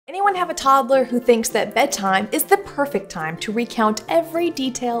Anyone have a toddler who thinks that bedtime is the perfect time to recount every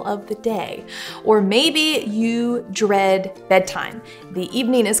detail of the day? Or maybe you dread bedtime. The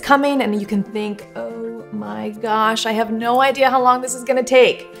evening is coming and you can think, oh my gosh, I have no idea how long this is gonna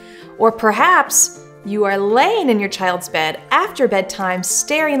take. Or perhaps you are laying in your child's bed after bedtime,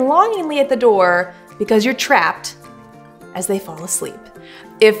 staring longingly at the door because you're trapped as they fall asleep.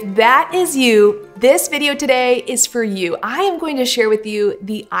 If that is you, this video today is for you. I am going to share with you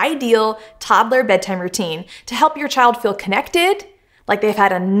the ideal toddler bedtime routine to help your child feel connected, like they've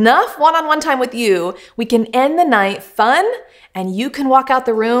had enough one-on-one time with you. We can end the night fun, and you can walk out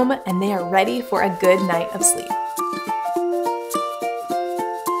the room and they are ready for a good night of sleep.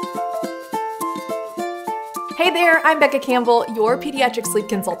 Hey there, I'm Becca Campbell, your pediatric sleep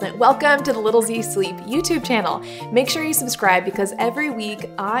consultant. Welcome to the Little Z Sleep YouTube channel. Make sure you subscribe because every week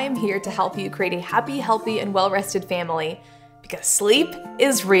I am here to help you create a happy, healthy, and well-rested family because sleep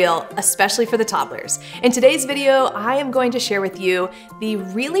is real, especially for the toddlers. In today's video, I am going to share with you the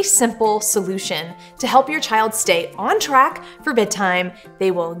really simple solution to help your child stay on track for bedtime.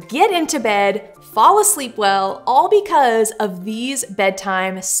 They will get into bed, fall asleep well, all because of these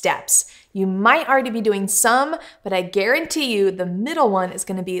bedtime steps. You might already be doing some, but I guarantee you the middle one is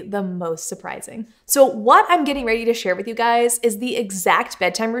gonna be the most surprising. So what I'm getting ready to share with you guys is the exact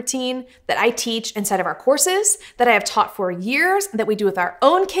bedtime routine that I teach inside of our courses, that I have taught for years, that we do with our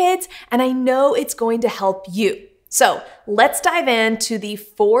own kids, and I know it's going to help you. So let's dive into the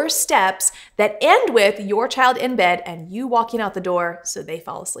 4 steps that end with your child in bed and you walking out the door so they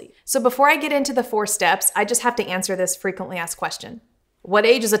fall asleep. So before I get into the 4 steps, I just have to answer this frequently asked question. What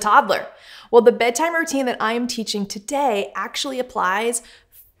age is a toddler? Well, the bedtime routine that I am teaching today actually applies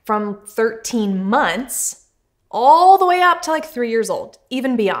from 13 months all the way up to like 3 years old,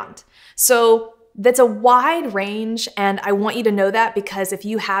 even beyond. So that's a wide range, and I want you to know that because if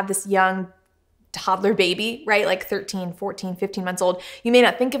you have this young toddler baby, right, like 13, 14, 15 months old, you may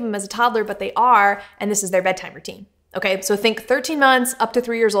not think of them as a toddler, but they are, and this is their bedtime routine. Okay, so think 13 months up to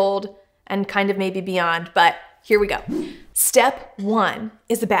 3 years old and kind of maybe beyond, but here we go. Step 1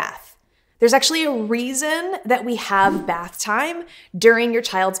 is the bath. There's actually a reason that we have bath time during your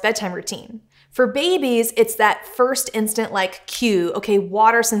child's bedtime routine. For babies, it's that first instant like cue, okay,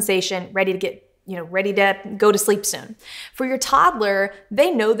 water sensation, ready to go to sleep soon. For your toddler, they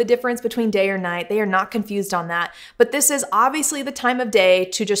know the difference between day or night. They are not confused on that. But this is obviously the time of day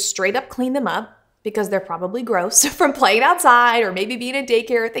to just straight up clean them up, because they're probably gross from playing outside or maybe being in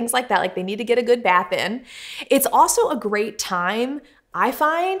daycare or things like that. Like they need to get a good bath in. It's also a great time, I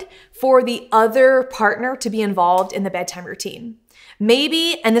find, for the other partner to be involved in the bedtime routine.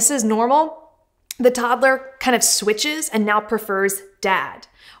 Maybe, and this is normal, the toddler kind of switches and now prefers dad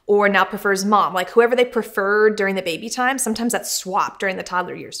or now prefers mom, like whoever they preferred during the baby time. Sometimes that's swapped during the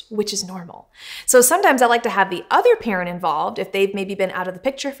toddler years, which is normal. So sometimes I like to have the other parent involved if they've maybe been out of the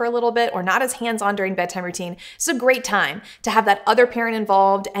picture for a little bit or not as hands-on during bedtime routine. It's a great time to have that other parent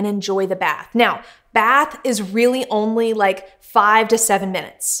involved and enjoy the bath. Now, bath is really only like 5 to 7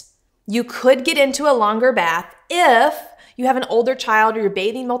 minutes. You could get into a longer bath if you have an older child or you're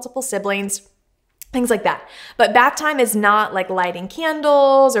bathing multiple siblings, things like that. But bath time is not like lighting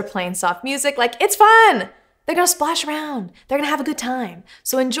candles or playing soft music. Like, it's fun. They're gonna splash around. They're gonna have a good time.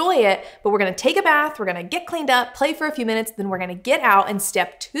 So enjoy it, but we're gonna take a bath, we're gonna get cleaned up, play for a few minutes, then we're gonna get out, and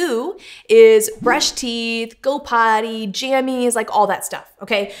step 2 is brush teeth, go potty, jammies, like all that stuff,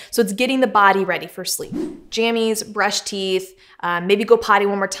 okay? So it's getting the body ready for sleep. Jammies, brush teeth, maybe go potty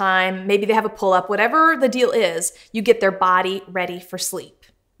one more time, maybe they have a pull-up, whatever the deal is, you get their body ready for sleep.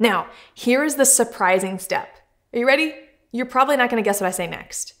 Now, here is the surprising step. Are you ready? You're probably not gonna guess what I say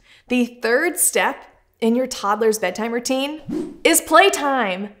next. The 3rd step in your toddler's bedtime routine is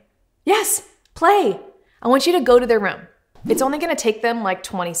playtime. Yes, play. I want you to go to their room. It's only gonna take them like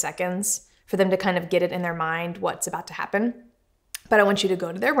 20 seconds for them to kind of get it in their mind what's about to happen. But I want you to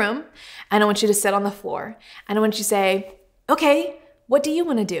go to their room and I want you to sit on the floor and I want you to say, okay, what do you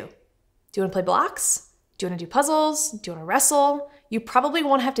wanna do? Do you wanna play blocks? Do you wanna do puzzles? Do you wanna wrestle? You probably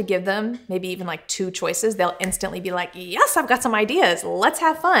won't have to give them maybe even like 2 choices. They'll instantly be like, yes, I've got some ideas. Let's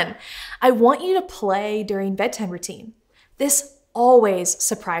have fun. I want you to play during bedtime routine. This always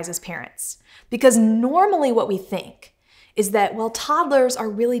surprises parents because normally what we think is that, well, toddlers are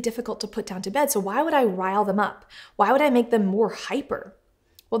really difficult to put down to bed. So why would I rile them up? Why would I make them more hyper?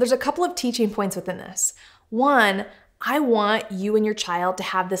 Well, there's a couple of teaching points within this. One, I want you and your child to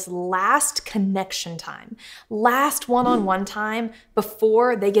have this last connection time, last one-on-one time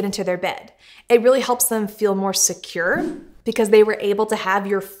before they get into their bed. It really helps them feel more secure because they were able to have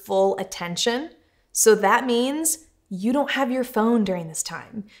your full attention. So that means you don't have your phone during this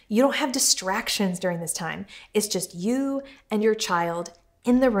time. You don't have distractions during this time. It's just you and your child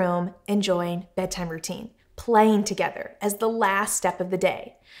in the room enjoying bedtime routine, playing together as the last step of the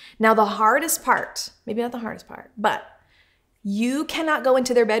day. Now, the hardest part, maybe not the hardest part, but you cannot go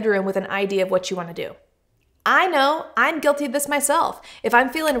into their bedroom with an idea of what you want to do. I know, I'm guilty of this myself. If I'm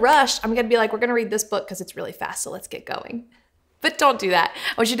feeling rushed, I'm going to be like, we're going to read this book because it's really fast, so let's get going. But don't do that.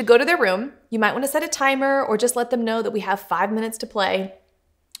 I want you to go to their room. You might want to set a timer or just let them know that we have 5 minutes to play.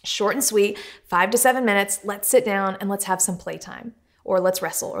 Short and sweet, 5 to 7 minutes. Let's sit down and let's have some playtime. Or let's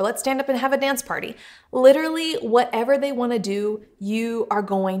wrestle, or let's stand up and have a dance party. Literally, whatever they want to do, you are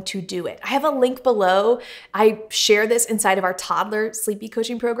going to do it. I have a link below. I share this inside of our toddler sleepy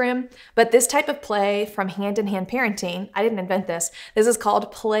coaching program, but this type of play from hand-in-hand parenting, I didn't invent this. This is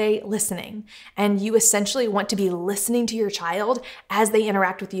called play listening. And you essentially want to be listening to your child as they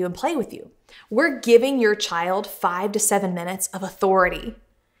interact with you and play with you. We're giving your child 5 to 7 minutes of authority.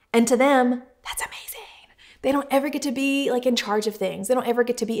 And to them, that's amazing. They don't ever get to be like in charge of things. They don't ever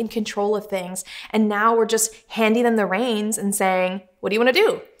get to be in control of things. And now we're just handing them the reins and saying, what do you want to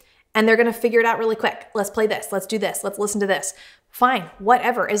do? And they're going to figure it out really quick. Let's play this. Let's do this. Let's listen to this. Fine,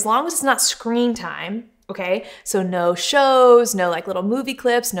 whatever. As long as it's not screen time, okay? So no shows, no like little movie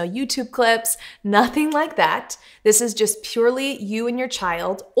clips, no YouTube clips, nothing like that. This is just purely you and your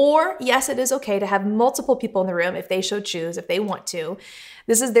child. Or yes, it is okay to have multiple people in the room if they so choose, if they want to.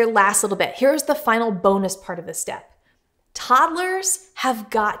 This is their last little bit. Here's the final bonus part of this step. Toddlers have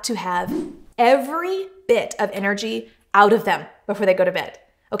got to have every bit of energy out of them before they go to bed,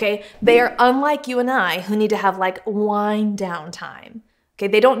 okay? They are unlike you and I who need to have like wind down time. Okay,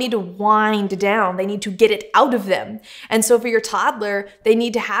 they don't need to wind down. They need to get it out of them. And so for your toddler, they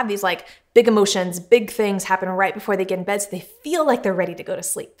need to have these like big emotions, big things happen right before they get in bed so they feel like they're ready to go to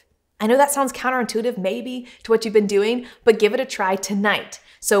sleep. I know that sounds counterintuitive maybe to what you've been doing, but give it a try tonight.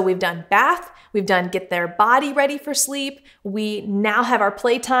 So we've done bath, we've done get their body ready for sleep. We now have our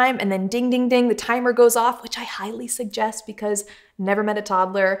playtime and then ding, ding, ding, the timer goes off, which I highly suggest because never met a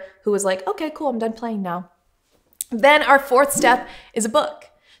toddler who was like, okay, cool, I'm done playing now. Then our fourth step is a book.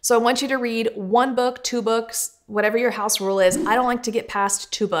 So I want you to read 1 book, 2 books, whatever your house rule is. I don't like to get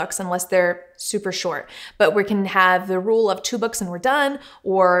past 2 books unless they're super short, but we can have the rule of 2 books and we're done,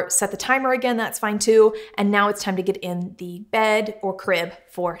 or set the timer again, that's fine too. And now it's time to get in the bed or crib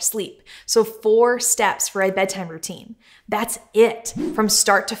for sleep. So 4 steps for a bedtime routine. That's it from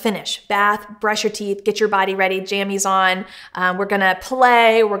start to finish. Bath, brush your teeth, get your body ready, jammies on. We're gonna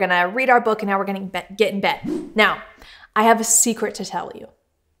play, we're gonna read our book, and now we're gonna get in bed. Now, I have a secret to tell you.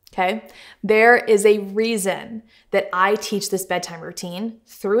 Okay, there is a reason that I teach this bedtime routine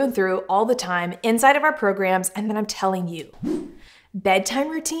through and through all the time inside of our programs, and then I'm telling you, bedtime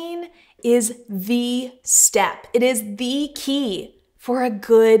routine is the step. It is the key for a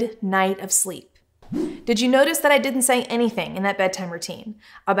good night of sleep. Did you notice that I didn't say anything in that bedtime routine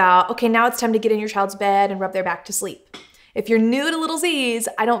about, okay, now it's time to get in your child's bed and rub their back to sleep? If you're new to Little Z's,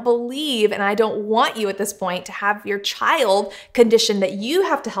 I don't believe and I don't want you at this point to have your child conditioned that you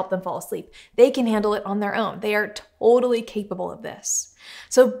have to help them fall asleep. They can handle it on their own. They are totally capable of this.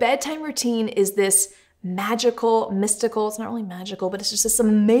 So bedtime routine is this magical, mystical, it's not really magical, but it's just this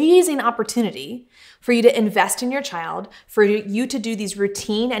amazing opportunity for you to invest in your child, for you to do these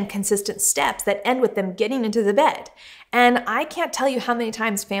routine and consistent steps that end with them getting into the bed. And I can't tell you how many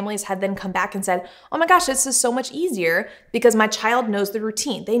times families had then come back and said, oh my gosh, this is so much easier because my child knows the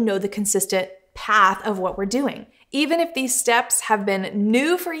routine. They know the consistent path of what we're doing. Even if these steps have been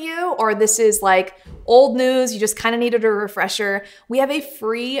new for you or this is like old news, you just kind of needed a refresher, we have a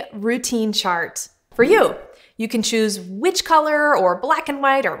free routine chart for you. You can choose which color or black and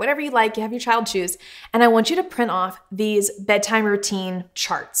white or whatever you like, you have your child choose. And I want you to print off these bedtime routine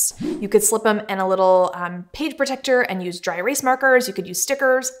charts. You could slip them in a little page protector and use dry erase markers. You could use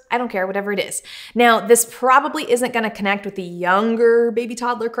stickers. I don't care, whatever it is. Now, this probably isn't gonna connect with the younger baby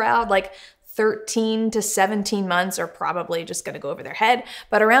toddler crowd, like 13 to 17 months are probably just going to go over their head.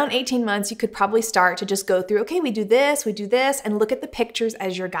 But around 18 months, you could probably start to just go through, okay, we do this, and look at the pictures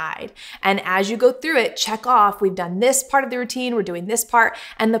as your guide. And as you go through it, check off, we've done this part of the routine, we're doing this part,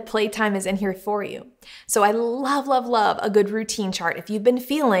 and the playtime is in here for you. So I love, love, love a good routine chart. If you've been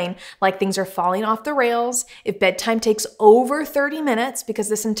feeling like things are falling off the rails, if bedtime takes over 30 minutes, because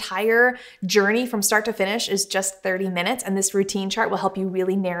this entire journey from start to finish is just 30 minutes, and this routine chart will help you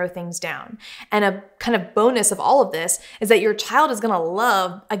really narrow things down. And a kind of bonus of all of this is that your child is gonna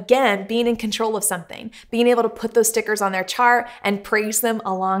love, again, being in control of something, being able to put those stickers on their chart and praise them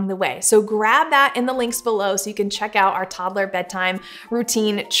along the way. So grab that in the links below so you can check out our toddler bedtime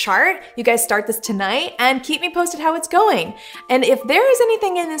routine chart. You guys start this tonight. night and keep me posted how it's going. And if there is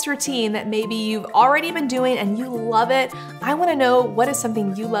anything in this routine that maybe you've already been doing and you love it, I want to know what is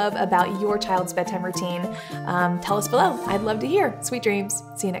something you love about your child's bedtime routine. Tell us below. I'd love to hear. Sweet dreams.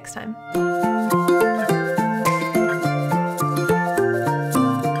 See you next time.